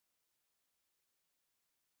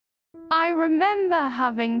I remember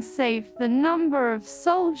having saved the number of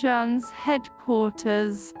Soljun's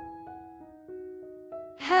headquarters.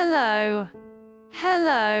 Hello.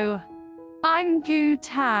 Hello. I'm Gu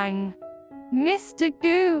Tang. Mr.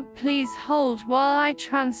 Gu, please hold while I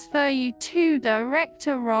transfer you to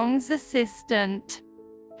Director Rong's assistant.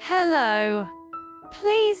 Hello.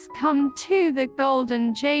 Please come to the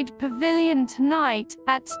Golden Jade Pavilion tonight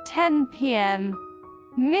at 10 p.m.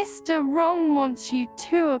 Mr. Rong wants you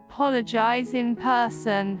to apologize in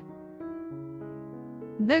person.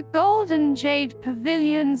 The Golden Jade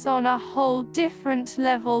Pavilion's on a whole different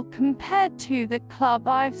level compared to the club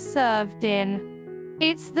I've served in.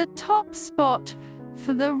 It's the top spot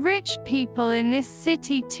for the rich people in this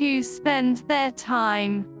city to spend their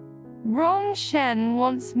time. Rong Shen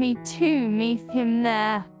wants me to meet him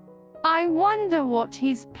there. I wonder what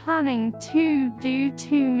he's planning to do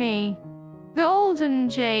to me. Golden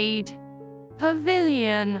Jade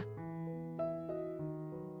Pavilion.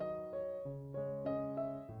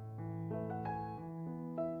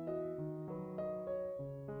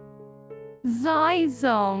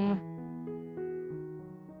 Zizong.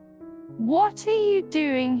 What are you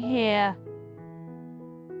doing here?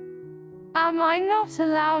 Am I not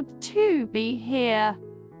allowed to be here?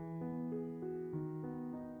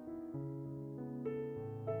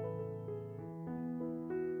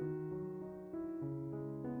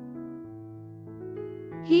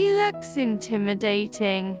 He looks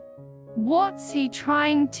intimidating. What's he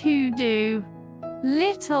trying to do?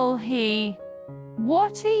 Little he.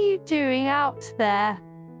 What are you doing out there?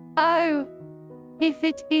 Oh, if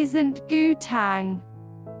it isn't Gu Tang.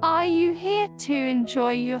 Are you here to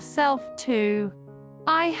enjoy yourself too?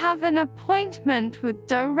 I have an appointment with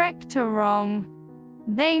Director Rong.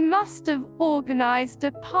 They must have organized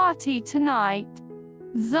a party tonight.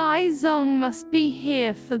 Zizong must be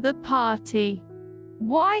here for the party.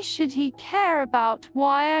 Why should he care about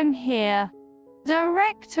why I'm here?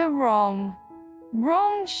 Director Rong.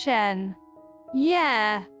 Rong Shen.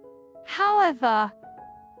 Yeah. However,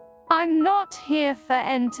 I'm not here for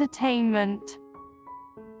entertainment.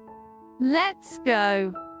 Let's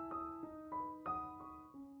go.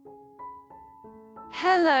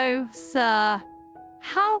 Hello, sir.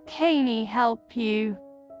 How can I help you?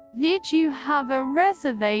 Did you have a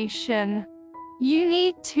reservation? You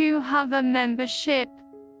need to have a membership,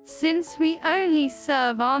 since we only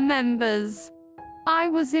serve our members. I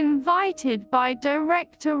was invited by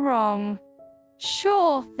Director Rong.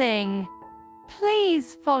 Sure thing.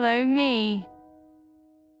 Please follow me.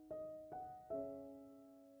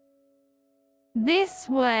 This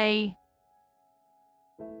way.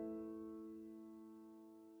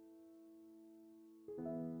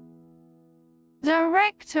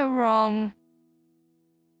 Director Rong.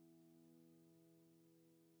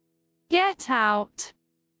 Get out.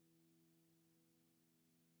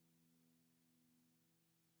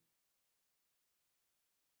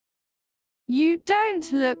 You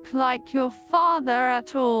don't look like your father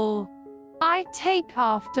at all. I take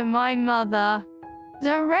after my mother.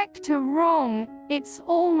 Director Rong, it's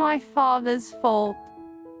all my father's fault.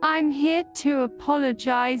 I'm here to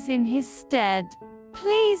apologize in his stead.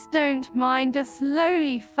 Please don't mind us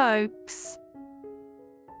lowly folks.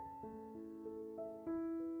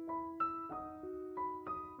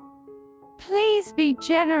 Please be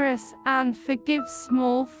generous and forgive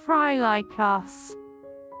small fry like us.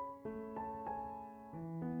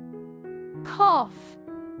 Cough.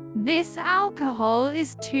 This alcohol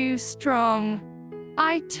is too strong.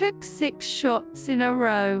 I took 6 shots in a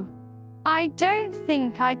row. I don't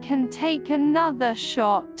think I can take another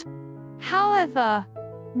shot. However,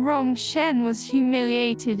 Rong Shen was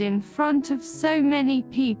humiliated in front of so many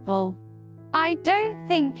people. I don't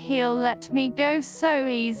think he'll let me go so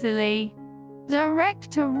easily.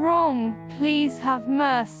 Director Rong, please have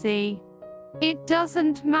mercy. It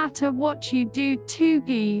doesn't matter what you do to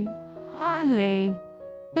Gu Ali,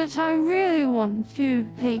 but I really want to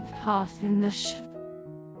take part in the show.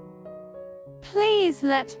 Please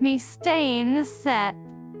let me stay in the set.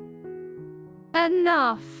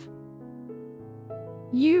 Enough.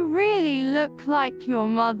 You really look like your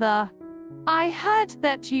mother. I heard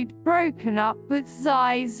that you'd broken up with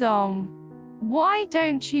Zizong. Why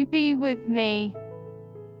don't you be with me?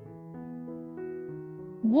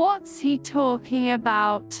 What's he talking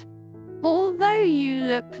about? Although you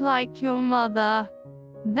look like your mother,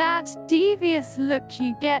 that devious look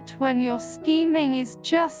you get when you're scheming is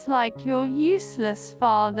just like your useless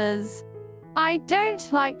father's. I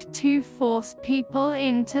don't like to force people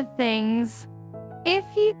into things. If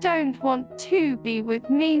you don't want to be with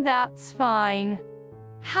me, that's fine.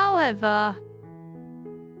 However,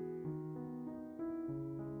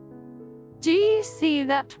 Do you see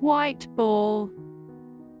that white ball?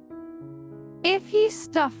 If you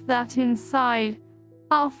stuff that inside,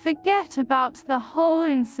 I'll forget about the whole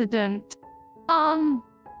incident.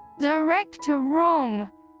 Director wrong.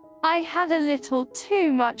 I had a little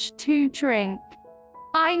too much to drink.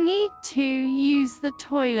 I need to use the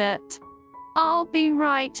toilet. I'll be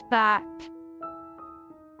right back.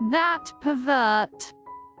 That pervert.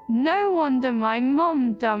 No wonder my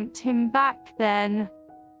mom dumped him back then.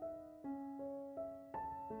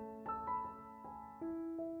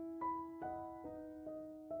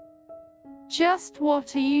 Just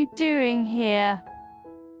what are you doing here?